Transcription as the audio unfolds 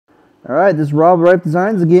Alright, this is Reyff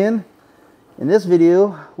Designs again. In this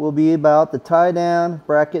video will be about the tie down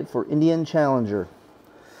bracket for Indian Challenger.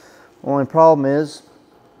 Only problem is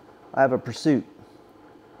I have a Pursuit.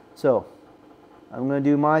 So I'm going to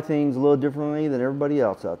do my things a little differently than everybody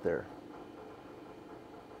else out there.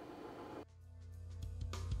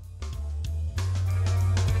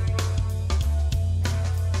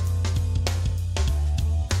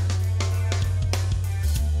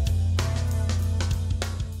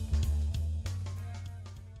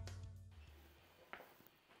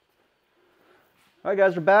 Alright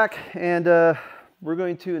guys, we're back and we're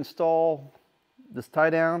going to install this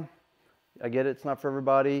tie down. I get it, it's not for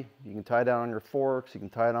everybody. You can tie down on your forks, you can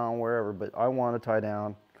tie it on wherever, but I want to tie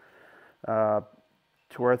down to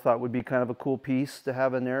where I thought would be kind of a cool piece to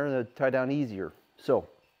have in there to tie down easier. So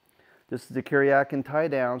this is the Kiriakin tie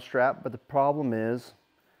down strap, but the problem is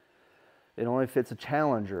it only fits a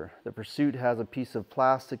Challenger. The Pursuit has a piece of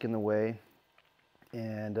plastic in the way,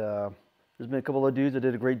 and there's been a couple of dudes that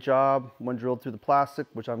did a great job. One drilled through the plastic,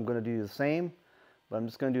 which I'm going to do the same, but I'm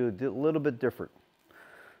just going to do a little bit different.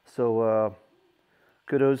 So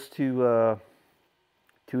kudos to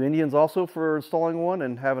Indians also for installing one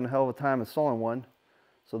and having a hell of a time installing one.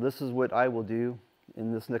 So this is what I will do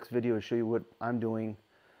in this next video to show you what I'm doing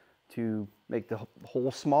to make the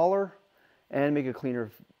hole smaller and make a cleaner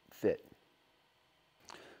fit.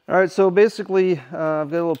 All right, so basically I've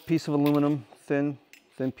got a little piece of aluminum, thin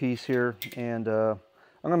piece here, and I'm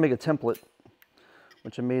gonna make a template,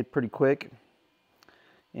 which I made pretty quick.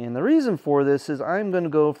 And the reason for this is I'm gonna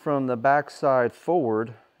go from the back side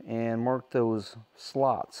forward and mark those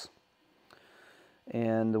slots.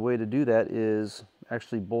 And the way to do that is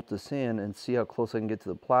actually bolt this in and see how close I can get to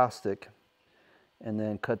the plastic and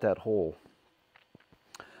then cut that hole.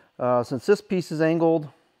 Since this piece is angled,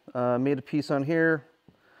 I made a piece on here.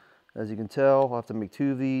 As you can tell, I'll have to make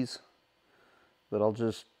two of these, but I'll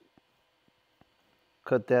just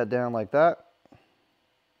cut that down like that.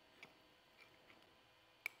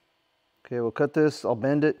 Okay, we'll cut this, I'll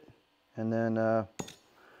bend it, and then,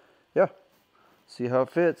 yeah, see how it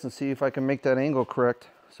fits and see if I can make that angle correct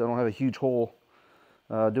so I don't have a huge hole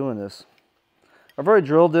doing this. I've already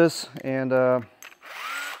drilled this, and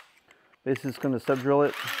basically just going to step drill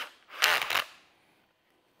it.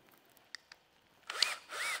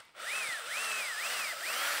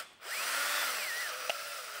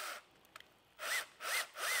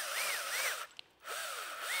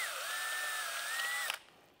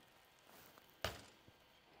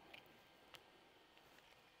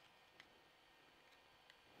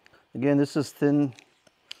 Again, this is thin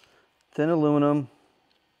aluminum.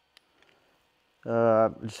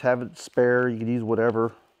 Just have it spare. You could use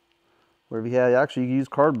whatever you have. Actually, you can use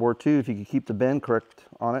cardboard too if you could keep the bend correct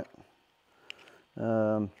on it.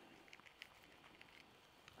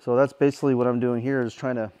 So that's basically what I'm doing here, is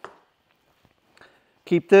trying to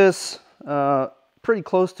keep this pretty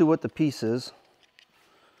close to what the piece is.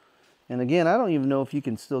 And again, I don't even know if you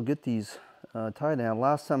can still get these tie down.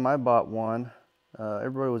 Last time I bought one,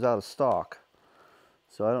 everybody was out of stock,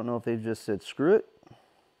 so I don't know if they just said screw it.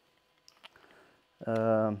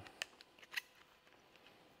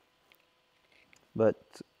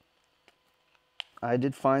 But I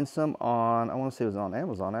did find some on, I want to say it was on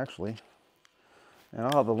Amazon actually, and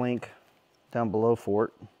I'll have a link down below for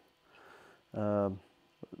it.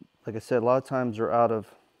 Like I said, a lot of times they're out of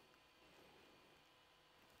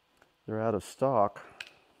stock.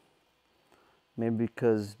 Maybe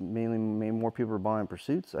because maybe more people are buying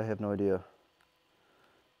Pursuits. I have no idea.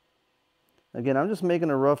 Again, I'm just making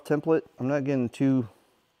a rough template. I'm not getting too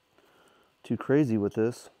crazy with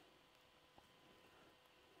this.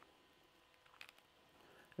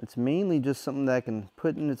 It's mainly just something that I can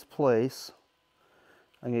put in its place.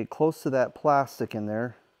 I can get close to that plastic in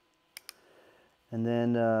there. And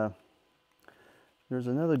then there's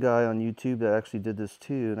another guy on YouTube that actually did this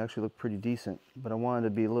too, and actually looked pretty decent, but I wanted to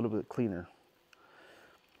be a little bit cleaner.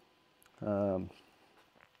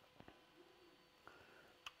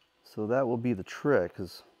 So that will be the trick,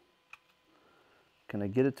 is can I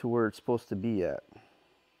get it to where it's supposed to be at?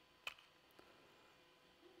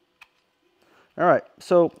 Alright,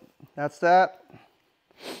 so that's that.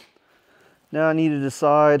 Now I need to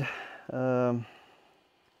decide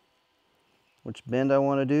which bend I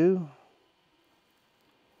want to do.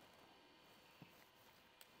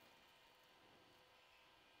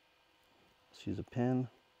 Let's use a pen.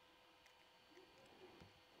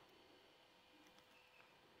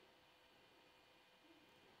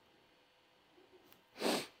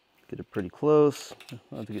 Get it pretty close.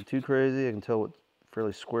 Not have to get too crazy. I can tell what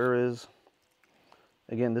fairly square is.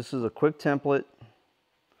 Again, this is a quick template.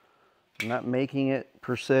 I'm not making it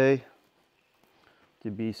per se.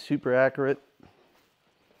 to be super accurate.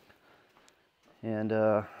 And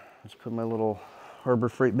let's put my little Harbor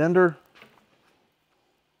Freight bender.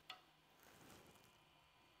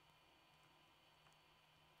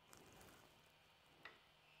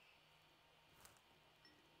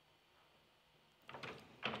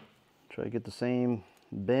 Try to get the same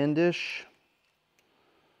bendish.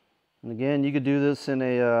 And again, you could do this in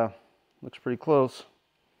a, looks pretty close.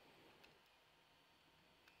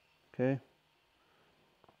 Okay.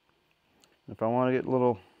 If I want to get a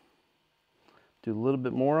little, do a little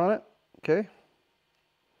bit more on it, okay.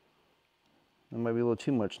 That might be a little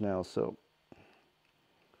too much now, so.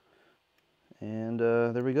 And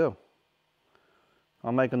there we go.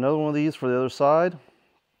 I'll make another one of these for the other side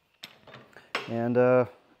and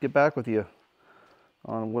get back with you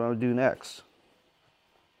on what I'll do next.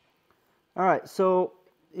 All right, so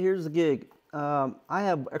here's the gig. I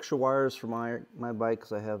have extra wires for my bike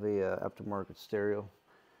because I have a aftermarket stereo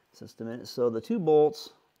system in it. So the 2 bolts,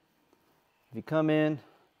 if you come in,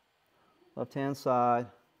 left-hand side,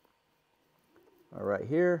 are right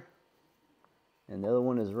here, and the other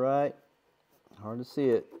one is right, hard to see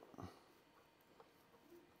it,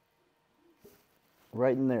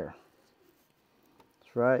 right in there.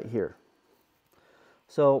 It's right here.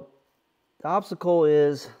 So the obstacle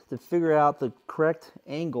is to figure out the correct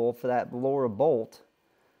angle for that lower bolt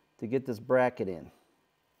to get this bracket in.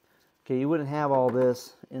 Okay, you wouldn't have all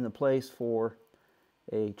this in the place for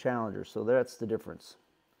a Challenger, so that's the difference.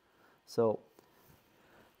 So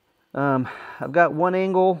I've got one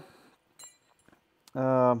angle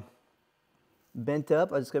bent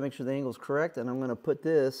up. I just gotta make sure the angle is correct, and I'm gonna put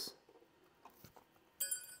this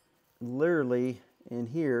literally in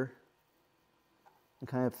here and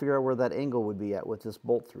kind of figure out where that angle would be at with this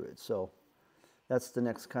bolt through it. So that's the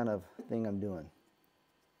next kind of thing I'm doing.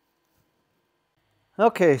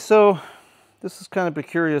 Okay, so this is kind of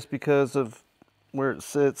curious because of where it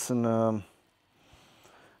sits, and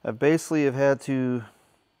I basically have had to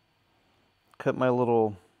cut my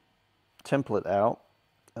little template out.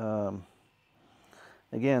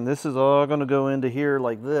 Again, this is all going to go into here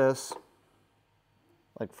like this,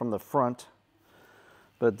 like from the front.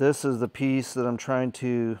 But this is the piece that I'm trying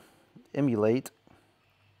to emulate,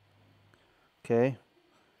 okay,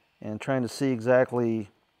 and trying to see exactly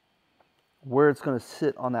where it's going to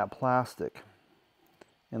sit on that plastic.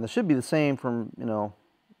 And this should be the same from, you know,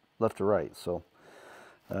 left to right. So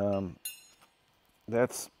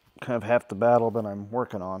that's kind of half the battle that I'm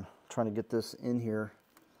working on, trying to get this in here.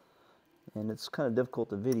 And it's kind of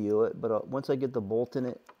difficult to video it, but once I get the bolt in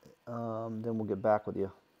it, then we'll get back with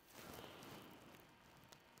you.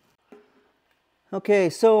 Okay,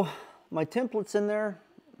 so my template's in there,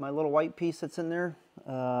 my little white piece that's in there.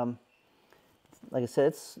 Like I said,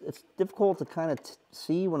 it's difficult to kind of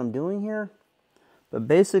see what I'm doing here, but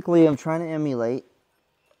basically I'm trying to emulate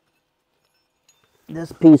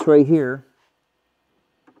this piece right here.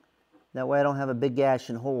 That way I don't have a big gash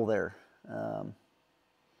and hole there. I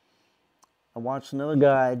watched another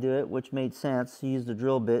guy do it, which made sense. He used a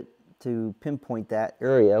drill bit to pinpoint that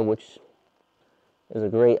area, which is a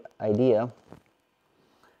great idea.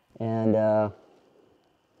 And so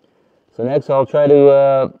next I'll try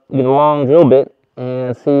to get a long drill bit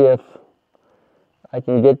and see if I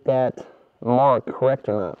can get that mark correct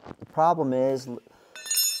or not. The problem is,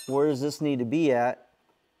 where does this need to be at,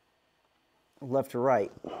 left to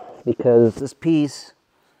right? Because this piece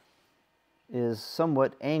is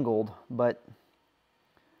somewhat angled, but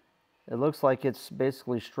it looks like it's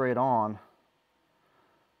basically straight on.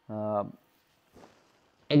 Again,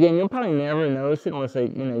 you'll probably never notice it unless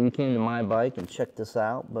you came to my bike and checked this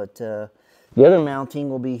out. But the other mounting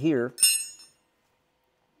will be here,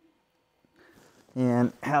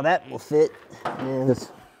 and how that will fit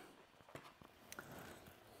is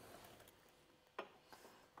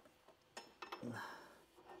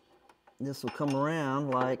this will come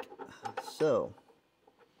around like so.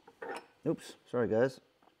 Oops, sorry guys.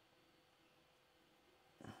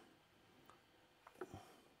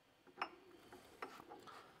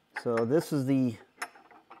 So this is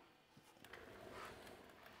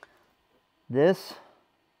this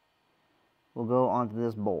will go onto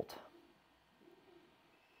this bolt.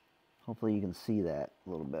 Hopefully you can see that a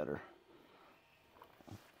little better.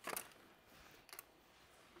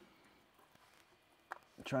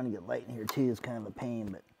 Trying to get light in here too is kind of a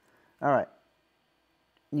pain, but all right,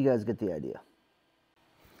 you guys get the idea.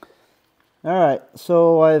 All right,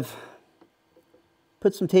 so I've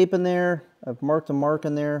put some tape in there. I've marked a mark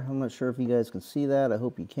in there. I'm not sure if you guys can see that. I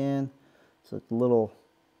hope you can. It's like a little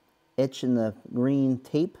etch in the green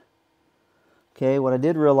tape. Okay, what I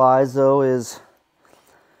did realize though is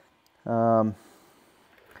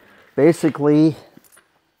basically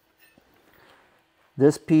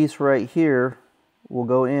this piece right here will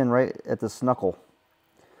go in right at the snuckle.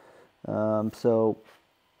 So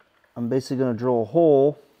I'm basically going to drill a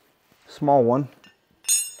hole, small one,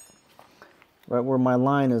 right where my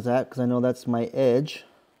line is at, because I know that's my edge,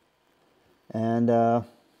 and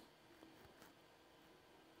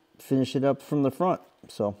finish it up from the front.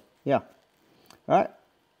 So yeah, all right,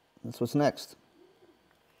 that's what's next.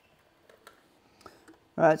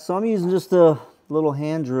 All right, so I'm using just a little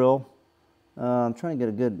hand drill. I'm trying to get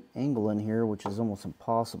a good angle in here, which is almost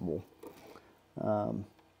impossible.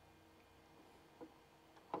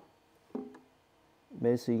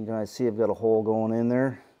 Basically, you can kind of see I've got a hole going in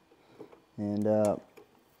there, and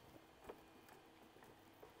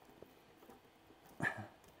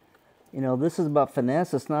you know, this is about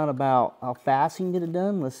finesse. It's not about how fast you can get it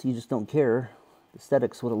done, unless you just don't care.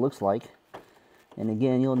 Aesthetics, what it looks like. And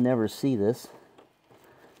again, you'll never see this.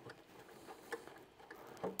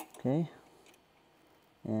 Okay.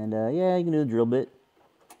 And yeah, you can do a drill bit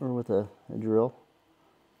or with a drill.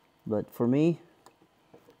 But for me,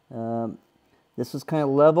 this is kind of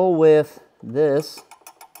level with this.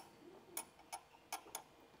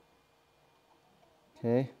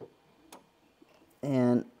 Okay.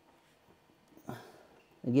 And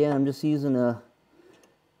again, I'm just using a,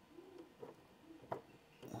 I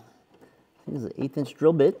think it's an 1/8 inch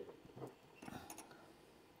drill bit.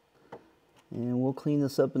 And we'll clean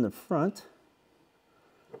this up in the front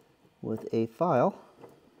with a file.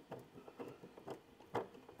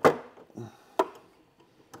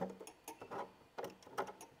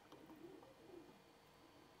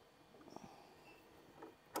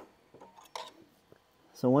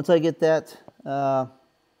 So once I get that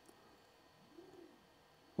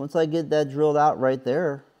drilled out right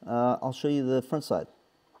there, I'll show you the front side.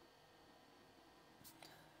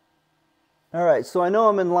 All right, so I know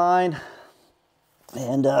I'm in line,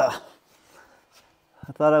 and I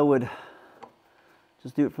thought I would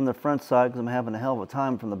just do it from the front side because I'm having a hell of a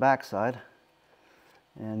time from the back side,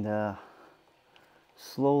 and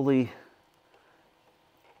slowly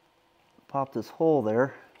pop this hole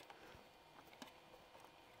there.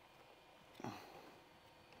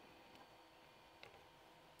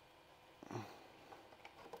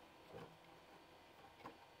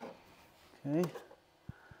 Okay.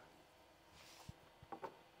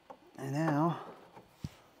 And now,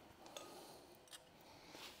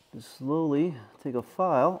 just slowly take a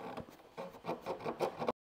file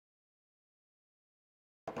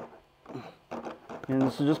and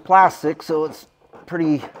this is just plastic, so it's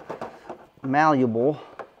pretty malleable.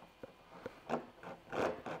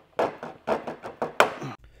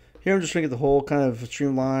 Here I'm just trying to get the hole kind of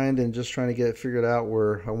streamlined and just trying to get it figured out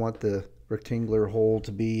where I want the rectangular hole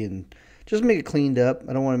to be, and just make it cleaned up.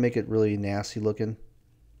 I don't want to make it really nasty looking.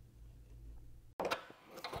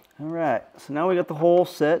 All right, so now we got the hole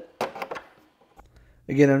set.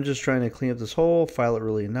 Again, I'm just trying to clean up this hole, file it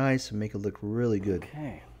really nice, and make it look really good.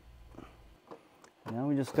 Okay. Now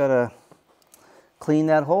we just gotta clean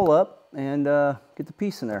that hole up and get the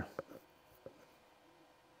piece in there.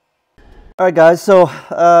 All right, guys, so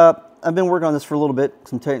I've been working on this for a little bit.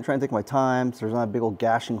 I'm trying to take my time, so there's not a big old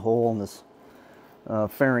gashing hole in this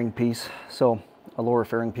fairing piece, so a lower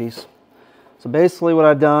fairing piece. So basically what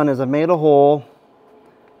I've done is I've made a hole,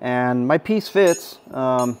 and my piece fits.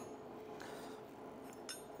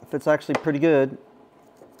 Fits actually pretty good,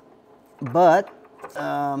 but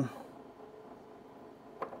I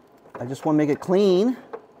just want to make it clean,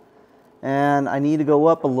 and I need to go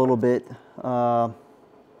up a little bit up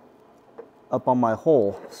on my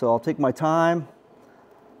hole. So I'll take my time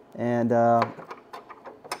and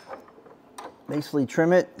basically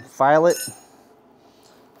trim it, file it,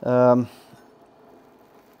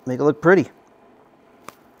 make it look pretty.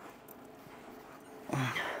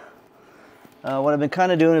 What I've been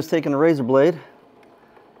kind of doing is taking a razor blade,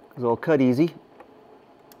 because it'll cut easy,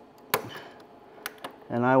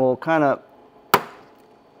 and I will kind of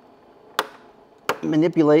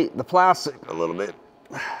manipulate the plastic a little bit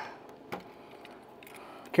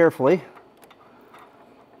carefully.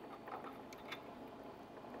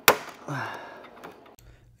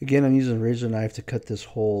 Again, I'm using a razor knife to cut this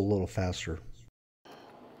hole a little faster.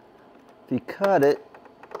 If you cut it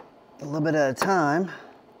a little bit at a time,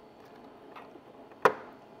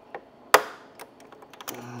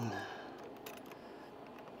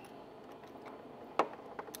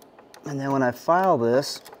 and then when I file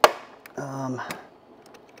this, I've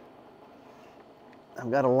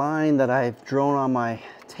got a line that I've drawn on my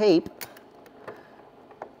tape.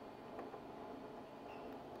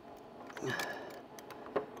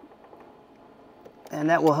 And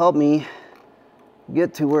that will help me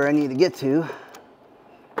get to where I need to get to.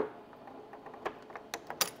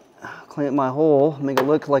 Clamp my hole, make it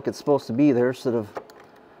look like it's supposed to be there instead of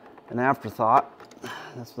an afterthought.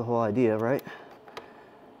 That's the whole idea, right?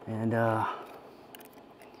 And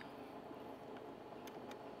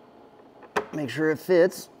make sure it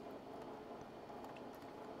fits.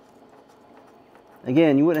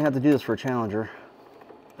 Again, you wouldn't have to do this for a Challenger.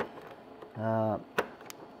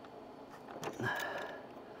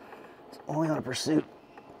 It's only on a Pursuit.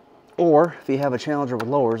 Or if you have a Challenger with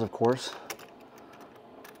lowers, of course,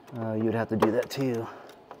 you'd have to do that too.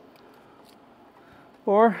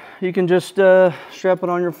 Or you can just strap it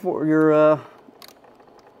on your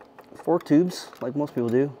fork tubes, like most people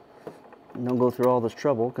do. And don't go through all this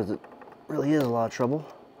trouble, because it really is a lot of trouble.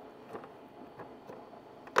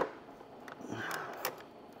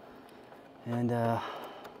 And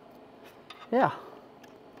yeah.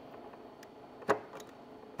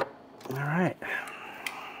 All right.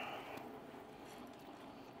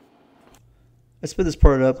 I sped this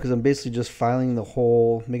part up because I'm basically just filing the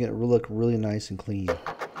hole, making it look really nice and clean.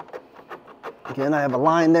 Again, I have a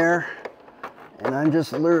line there, and I'm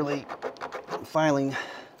just literally filing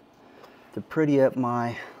to pretty up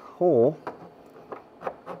my hole.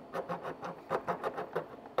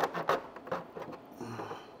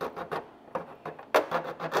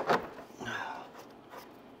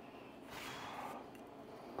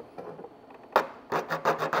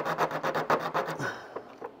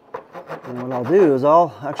 And what I'll do is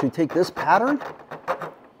I'll actually take this pattern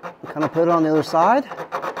and kind of put it on the other side.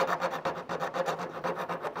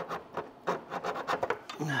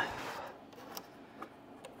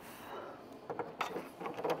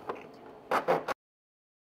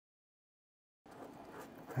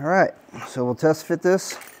 All right, so we'll test fit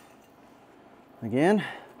this again.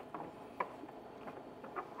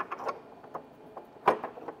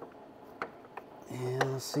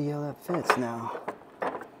 And let's see how that fits now.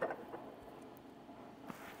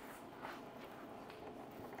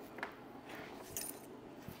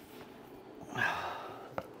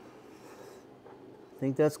 I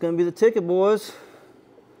think that's going to be the ticket, boys.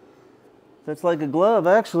 That's like a glove,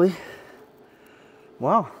 actually.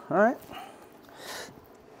 Wow, all right.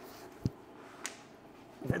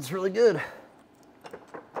 That's really good.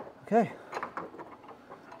 Okay.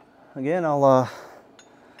 Again, I'll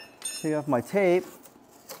take off my tape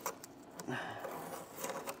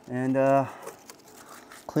and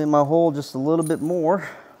clean my hole just a little bit more,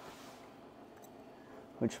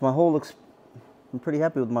 which my hole looks, I'm pretty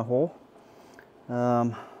happy with my hole.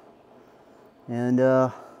 You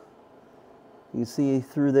can see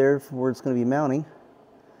through there where it's going to be mounting.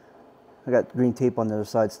 I got green tape on the other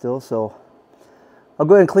side still, so I'll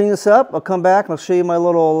go ahead and clean this up. I'll come back and I'll show you my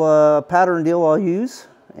little pattern deal I'll use,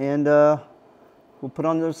 and we'll put it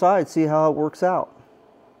on the other side, see how it works out.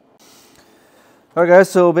 All right, guys,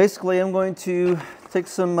 so basically I'm going to take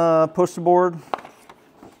some poster board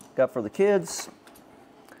got for the kids,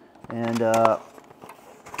 and I'm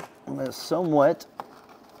going to somewhat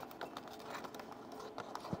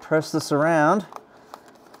press this around.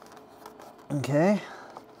 Okay.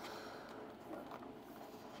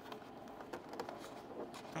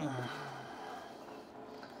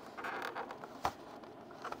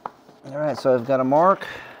 All right, so I've got a mark.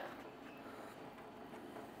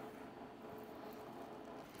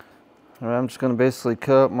 All right, I'm just going to basically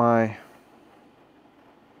cut my,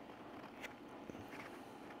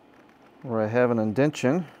 where I have an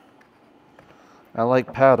indentation. I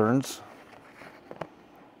like patterns.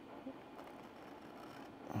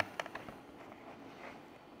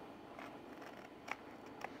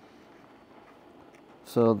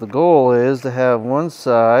 So the goal is to have one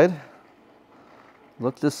side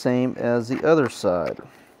look the same as the other side,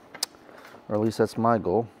 or at least that's my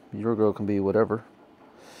goal. Your goal can be whatever.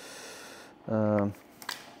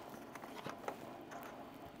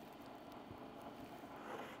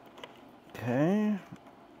 Okay.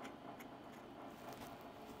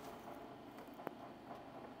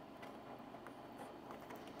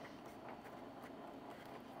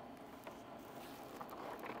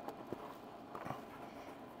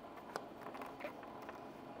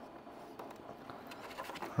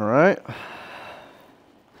 All right.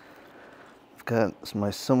 I've got my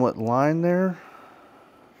somewhat line there.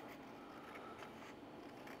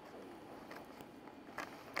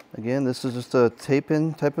 Again, this is just a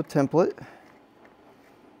tape-in type of template.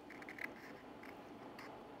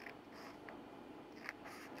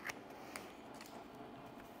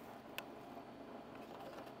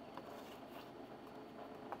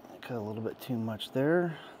 I got a little bit too much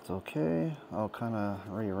there. It's okay. I'll kind of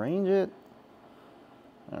rearrange it.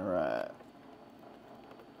 All right.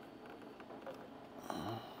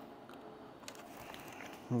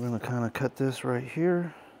 we're going to kind of cut this right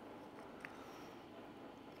here.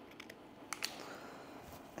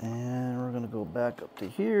 And we're going to go back up to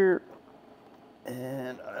here.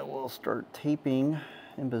 And I will start taping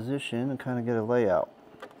in position and kind of get a layout.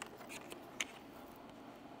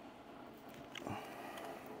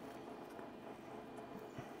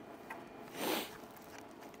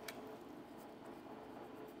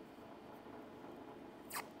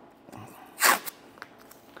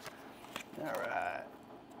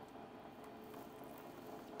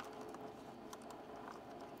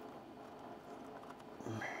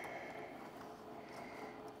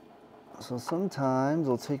 So sometimes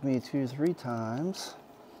it'll take me 2 or 3 times,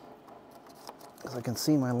 because I can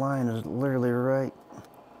see my line is literally right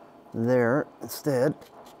there instead.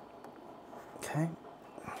 Okay.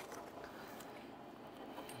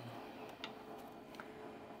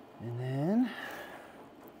 And then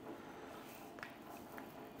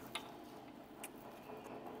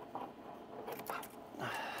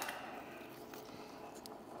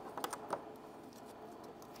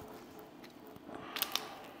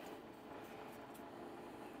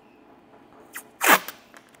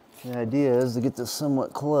the idea is to get this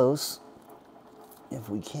somewhat close, if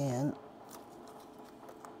we can.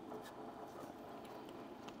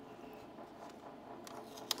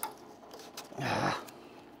 All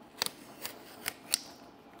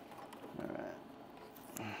right.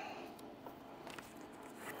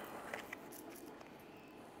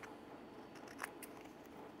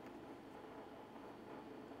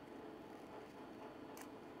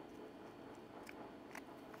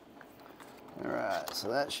 All right, so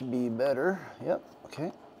that should be better. Yep,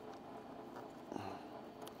 okay.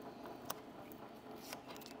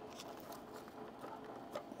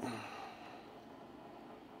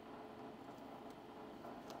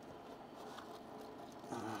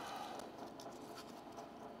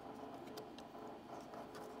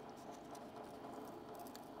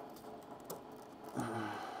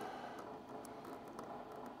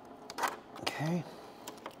 Okay.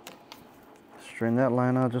 Straighten that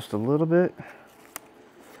line out just a little bit.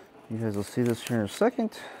 You guys will see this here in a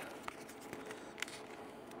second.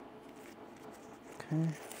 Okay.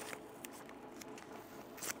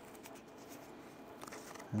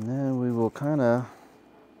 And then we will kind of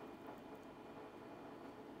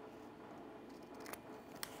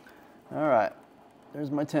all right, there's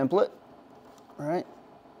my template, right?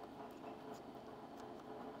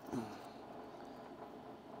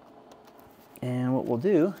 And what we'll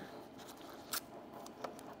do,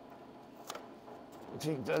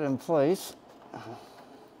 take that in place.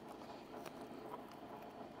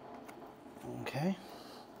 Okay.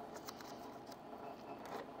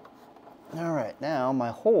 All right, now my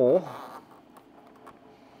hole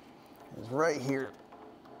is right here.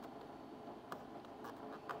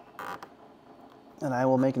 And I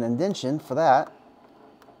will make an indentation for that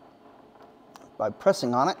by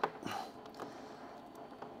pressing on it.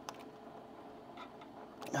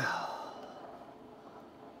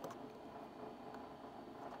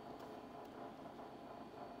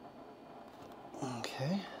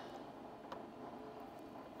 Okay.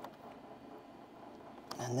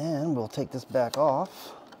 And then we'll take this back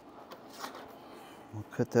off. We'll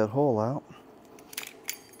cut that hole out.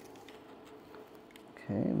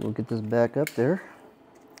 Okay, we'll get this back up there.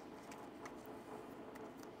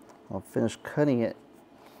 I'll finish cutting it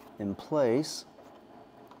in place.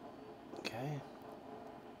 Okay.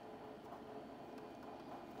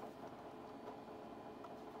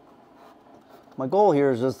 My goal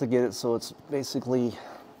here is just to get it so it's basically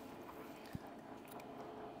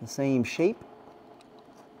the same shape,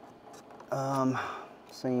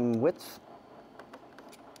 same width,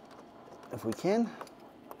 if we can.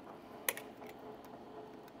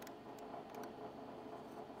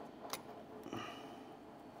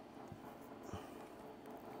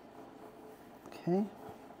 Okay.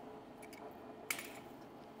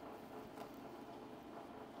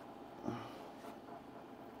 I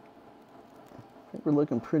think we're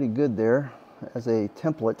looking pretty good there as a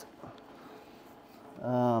template.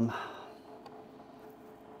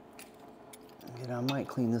 Again, I might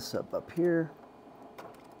clean this up here.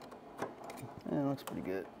 Yeah, it looks pretty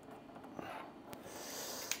good.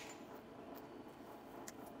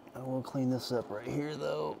 I will clean this up right here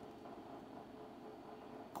though.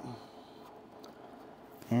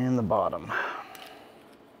 And the bottom.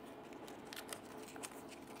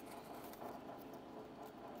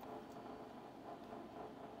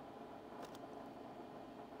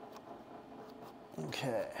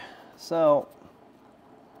 Okay, so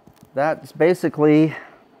that's basically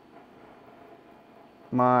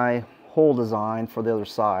my hole design for the other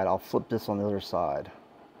side. I'll flip this on the other side.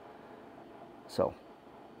 So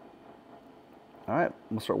All right,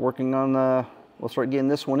 we'll start working on we'll start getting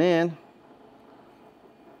this one in.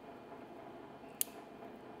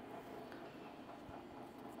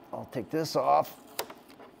 I'll take this off.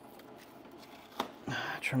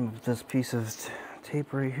 Trim up this piece of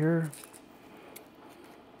tape right here.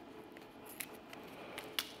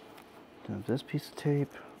 Trim up this piece of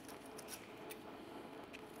tape.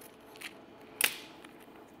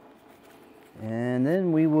 And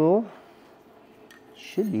then we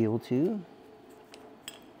should be able to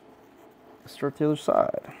start the other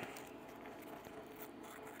side.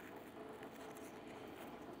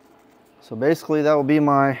 So basically that will be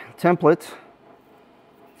my template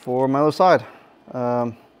for my other side.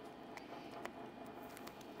 But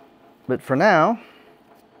for now,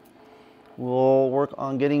 we'll work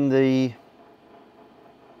on getting the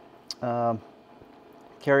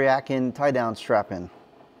Kariakin tie down strap in.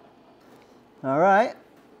 All right,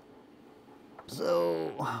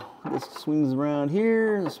 so this swings around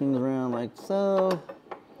here, this swings around like so,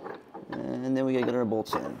 and then we gotta get our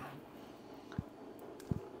bolts in.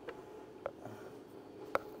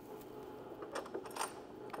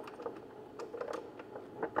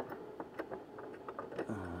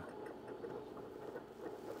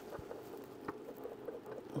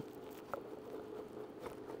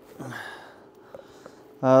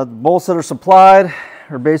 The bolts that are supplied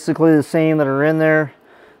are basically the same that are in there.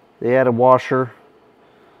 They add a washer,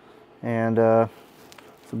 and so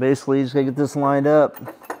basically you just gotta get this lined up,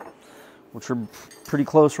 which are pretty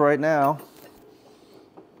close right now.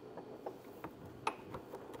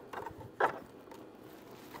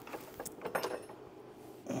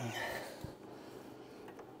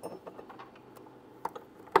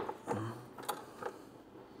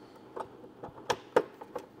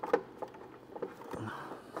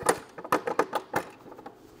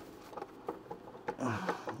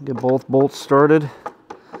 Get both bolts started.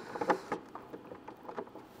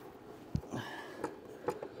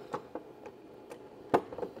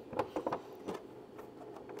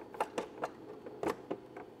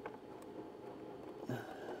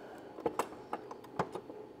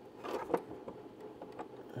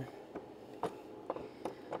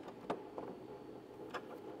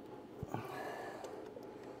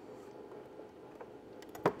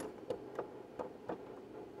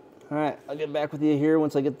 All right, I'll get back with you here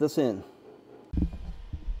once I get this in.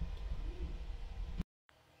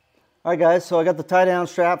 All right, guys, so I got the tie-down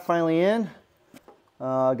strap finally in.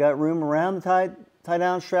 I got room around the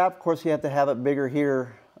tie-down strap. Of course, you have to have it bigger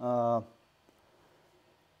here. That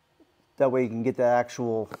way you can get the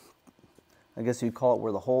actual, I guess you'd call it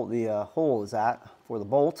where the hole is at for the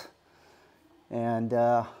bolt. And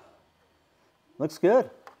looks good.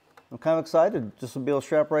 I'm kind of excited just to be able to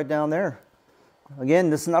strap right down there. Again,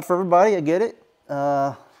 this is not for everybody, I get it.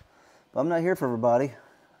 But I'm not here for everybody.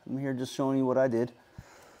 I'm here just showing you what I did.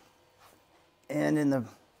 And in the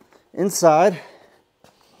inside,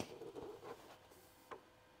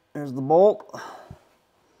 there's the bolt.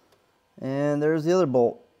 And there's the other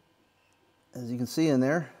bolt, as you can see in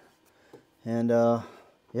there. And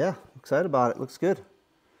yeah, excited about it, looks good.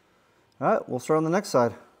 All right, we'll start on the next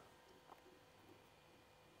side.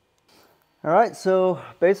 All right, so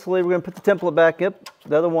basically we're gonna put the template back up,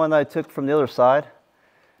 the other one I took from the other side.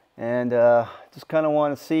 And just kind of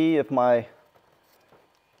want to see if my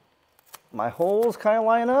holes kind of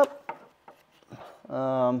line up.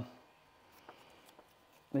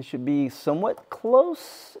 They should be somewhat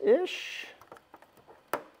close-ish.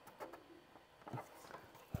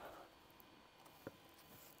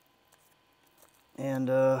 And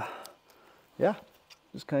yeah,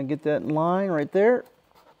 just kind of get that in line right there.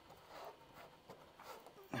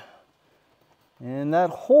 And that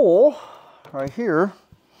hole right here,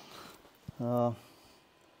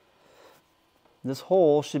 this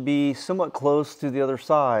hole should be somewhat close to the other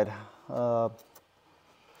side.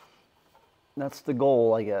 That's the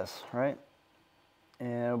goal, I guess, right?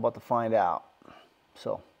 And we're about to find out.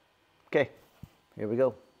 So, okay, here we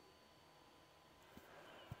go.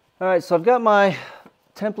 All right, so I've got my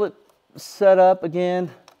template set up again,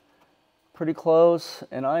 pretty close,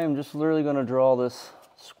 and I am just literally going to draw this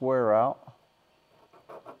square out.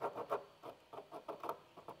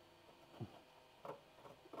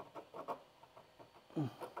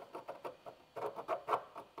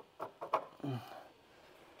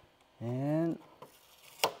 And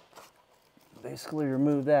basically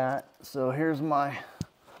remove that. So here's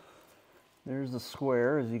there's the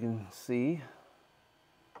square, as you can see.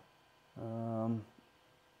 And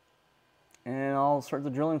I'll start the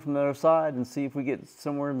drilling from the other side and see if we get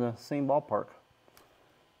somewhere in the same ballpark.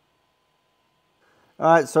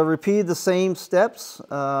 All right, so I repeated the same steps.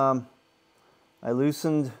 I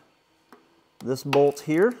loosened this bolt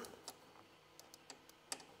here.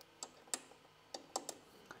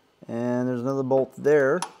 And there's another bolt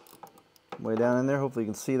there, way down in there. Hopefully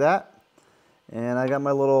you can see that. And I got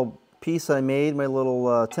my little piece I made, my little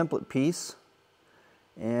template piece.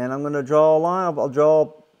 And I'm going to draw a line.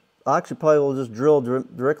 I actually probably will just drill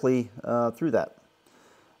directly through that.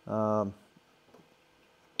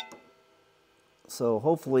 So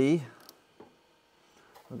hopefully,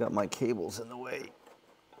 I've got my cables in the way.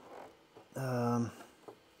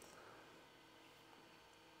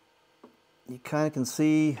 You kind of can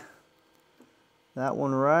see that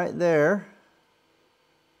one right there.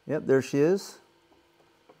 Yep, there she is.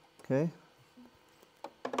 Okay.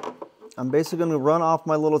 I'm basically going to run off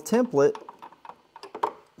my little template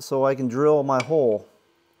so I can drill my hole.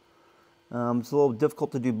 It's a little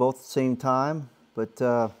difficult to do both at the same time, but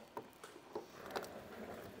so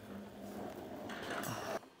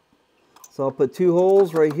I'll put two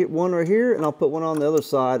holes right here, one right here, and I'll put one on the other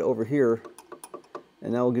side over here,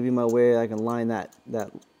 and that will give you my way I can line that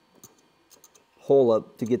hole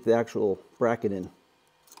up to get the actual bracket in.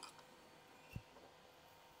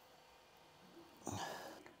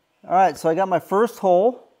 Alright, so I got my first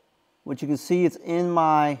hole, which you can see it's in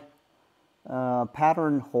my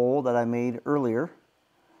pattern hole that I made earlier.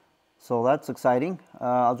 So that's exciting.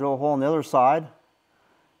 I'll drill a hole on the other side,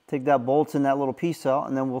 take that bolts in that little piece out,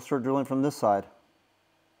 and then we'll start drilling from this side.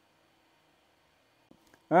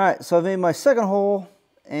 Alright, so I've made my second hole,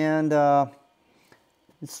 and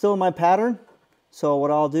it's still in my pattern. So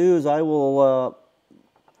what I'll do is I will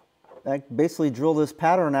basically drill this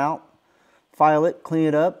pattern out, file it, clean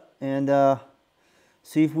it up, and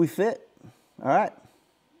see if we fit. All right.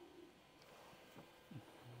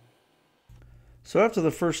 So after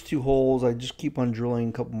the first two holes, I just keep on drilling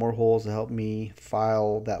a couple more holes to help me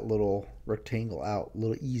file that little rectangle out a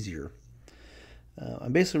little easier.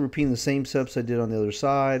 I'm basically repeating the same steps I did on the other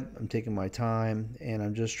side. I'm taking my time, and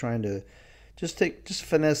I'm just trying to just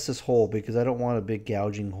finesse this hole because I don't want a big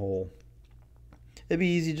gouging hole. It'd be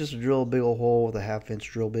easy just to drill a big old hole with a 1/2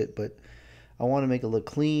 inch drill bit, but I want to make it look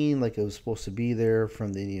clean like it was supposed to be there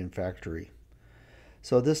from the Indian factory.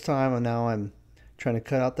 So this time I'm trying to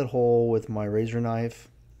cut out that hole with my razor knife,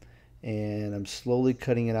 and I'm slowly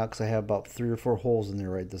cutting it out because I have about 3 or 4 holes in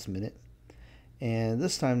there right this minute. And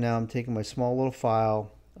this time now I'm taking my small little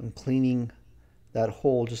file, I'm cleaning that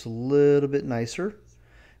hole just a little bit nicer.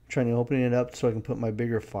 I'm trying to open it up so I can put my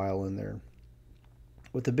bigger file in there.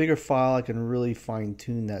 With the bigger file I can really fine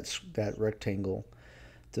tune that rectangle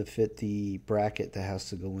to fit the bracket that has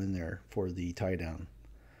to go in there for the tie down.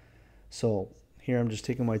 So here I'm just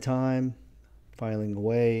taking my time, filing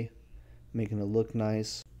away, making it look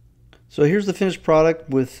nice. So here's the finished product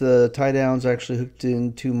with the tie downs actually hooked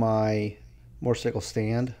into my motorcycle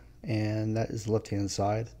stand, and that is the left hand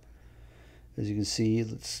side. As you can see,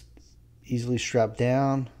 it's easily strapped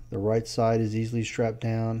down. The right side is easily strapped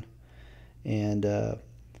down, and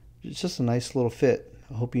it's just a nice little fit.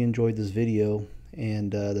 I hope you enjoyed this video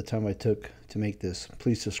and the time I took to make this.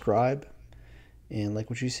 Please subscribe and like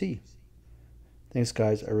what you see. Thanks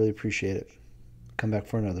guys, I really appreciate it. Come back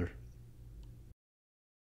for another.